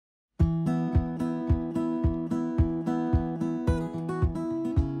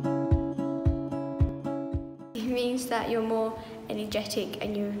means that you're more energetic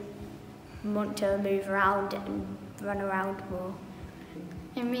and you want to move around and run around more.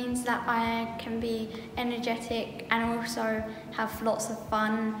 It means that I can be energetic and also have lots of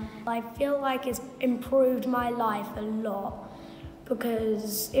fun. I feel like it's improved my life a lot,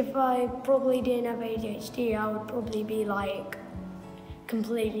 because if I probably didn't have ADHD, I would probably be like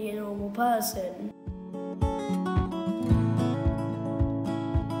completely a normal person.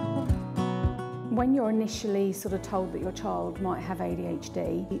 When you're initially sort of told that your child might have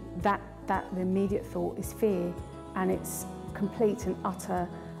ADHD, the immediate thought is fear, and it's complete and utter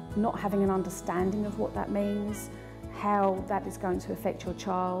not having an understanding of what that means, how that is going to affect your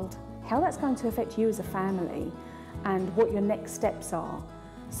child, how that's going to affect you as a family, and what your next steps are.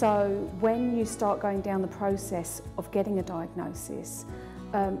 So when you start going down the process of getting a diagnosis,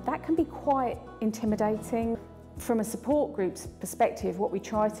 that can be quite intimidating. From a support group's perspective, what we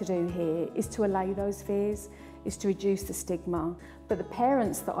try to do here is to allay those fears, is to reduce the stigma. But the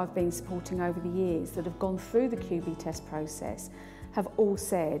parents that I've been supporting over the years that have gone through the QbTest process have all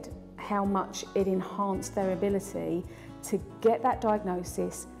said how much it enhanced their ability to get that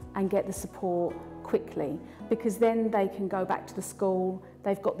diagnosis and get the support quickly, because then they can go back to the school,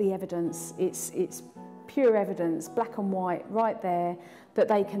 they've got the evidence, it's pure evidence, black and white, right there, that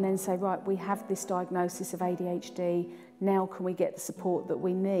they can then say, right, we have this diagnosis of ADHD, now can we get the support that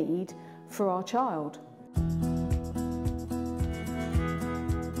we need for our child?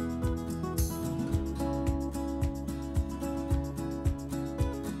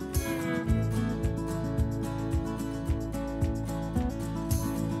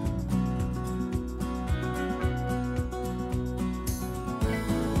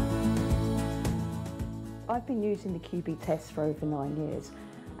 I've been using the QbTest for over 9 years,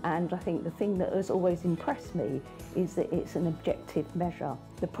 and I think the thing that has always impressed me is that it's an objective measure.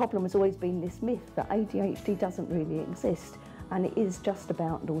 The problem has always been this myth that ADHD doesn't really exist, and it is just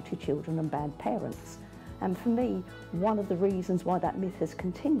about naughty children and bad parents. And for me, one of the reasons why that myth has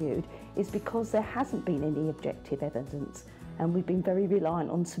continued is because there hasn't been any objective evidence, and we've been very reliant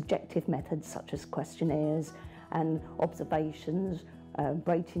on subjective methods such as questionnaires and observations,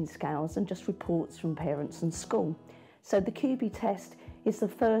 rating scales, and just reports from parents and school. So the QbTest is the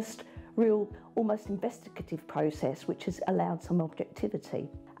first real, almost investigative process which has allowed some objectivity.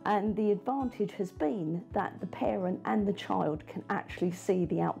 And the advantage has been that the parent and the child can actually see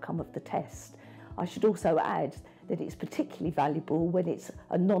the outcome of the test. I should also add that it's particularly valuable when it's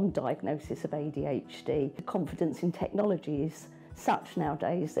a non-diagnosis of ADHD. The confidence in technology is such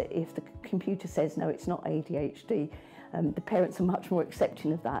nowadays that if the computer says no, it's not ADHD, the parents are much more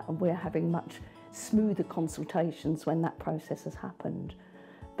accepting of that, and we're having much smoother consultations when that process has happened.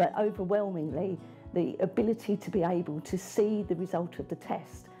 But overwhelmingly, the ability to be able to see the result of the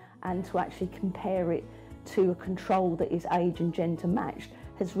test and to actually compare it to a control that is age and gender matched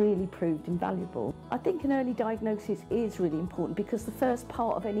has really proved invaluable. I think an early diagnosis is really important, because the first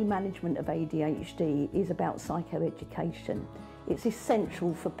part of any management of ADHD is about psychoeducation. It's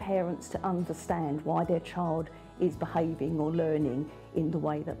essential for parents to understand why their child is behaving or learning in the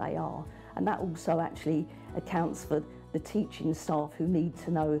way that they are. And that also actually accounts for the teaching staff, who need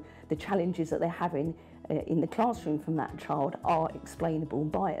to know the challenges that they're having in the classroom from that child are explainable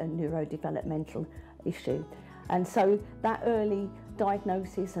by a neurodevelopmental issue. And so that early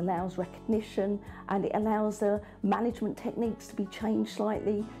diagnosis allows recognition, and it allows the management techniques to be changed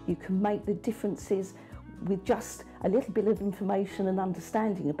slightly. You can make the differences with just a little bit of information and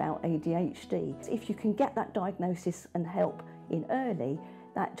understanding about ADHD. If you can get that diagnosis and help in early,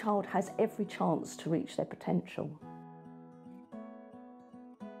 that child has every chance to reach their potential.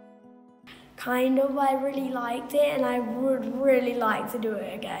 Kind of, I really liked it, and I would really like to do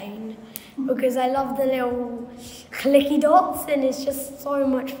it again, because I love the little clicky dots and it's just so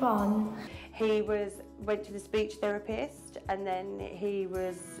much fun. He went to the speech therapist, and then he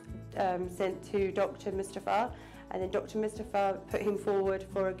was sent to Dr. Mustafa, and then Dr. Mustafa put him forward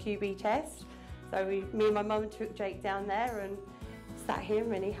for a QbTest. So me and my mum took Jake down there and sat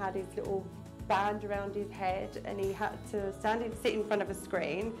him, and he had his little band around his head, and he had to sit in front of a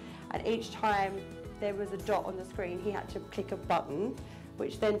screen, and each time there was a dot on the screen he had to click a button,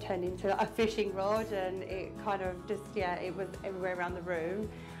 which then turned into a fishing rod, and it kind of just, yeah, it was everywhere around the room.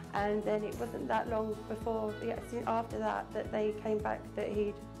 And then it wasn't that long before, after that, that they came back that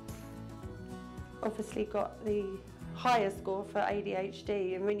he'd obviously got the higher score for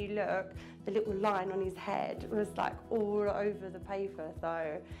ADHD. And when you look, the little line on his head was like all over the paper.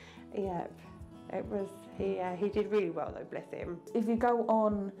 So yeah, it was, he did really well though, bless him. If you go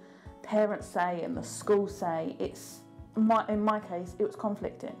on parents say and the school say, in my case it was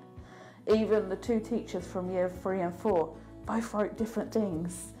conflicting. Even the two teachers from year 3 and 4 both wrote different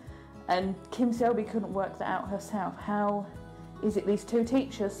things. And Kim Selby couldn't work that out herself. How is it these two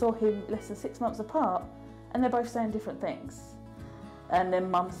teachers saw him less than 6 months apart and they're both saying different things? And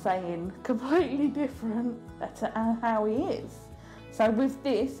then Mum's saying completely different to how he is. So with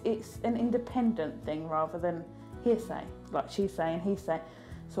this, it's an independent thing rather than hearsay, like she's saying, he's saying,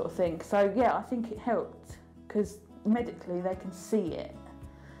 sort of thing. So yeah, I think it helped because medically they can see it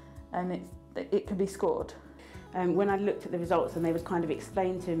and it can be scored. When I looked at the results and they was kind of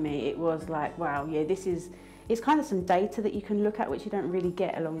explained to me, it was like, wow, yeah, it's kind of some data that you can look at which you don't really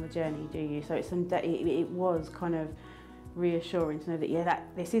get along the journey, do you? So it was kind of reassuring to know that, yeah,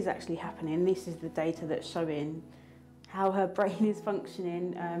 this is actually happening. This is the data that's showing how her brain is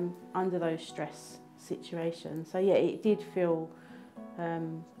functioning under those stress situations. So yeah, it did feel,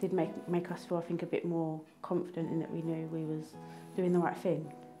 did make us feel, I think, a bit more confident in that we knew we was doing the right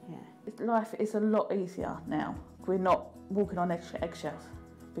thing. Yeah. Life is a lot easier now. We're not walking on eggshells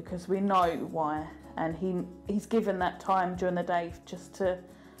because we know why, and he's given that time during the day just to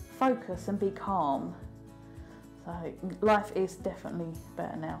focus and be calm. So life is definitely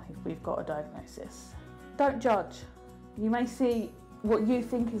better now if we've got a diagnosis. Don't judge. You may see what you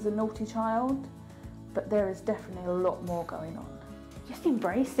think is a naughty child, but there is definitely a lot more going on. Just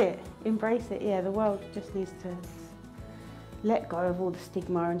embrace it, yeah, the world just needs to let go of all the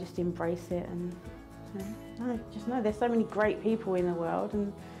stigma and just embrace it, and just know there's so many great people in the world,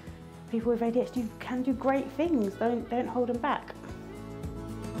 and people with ADHD can do great things. Don't hold them back.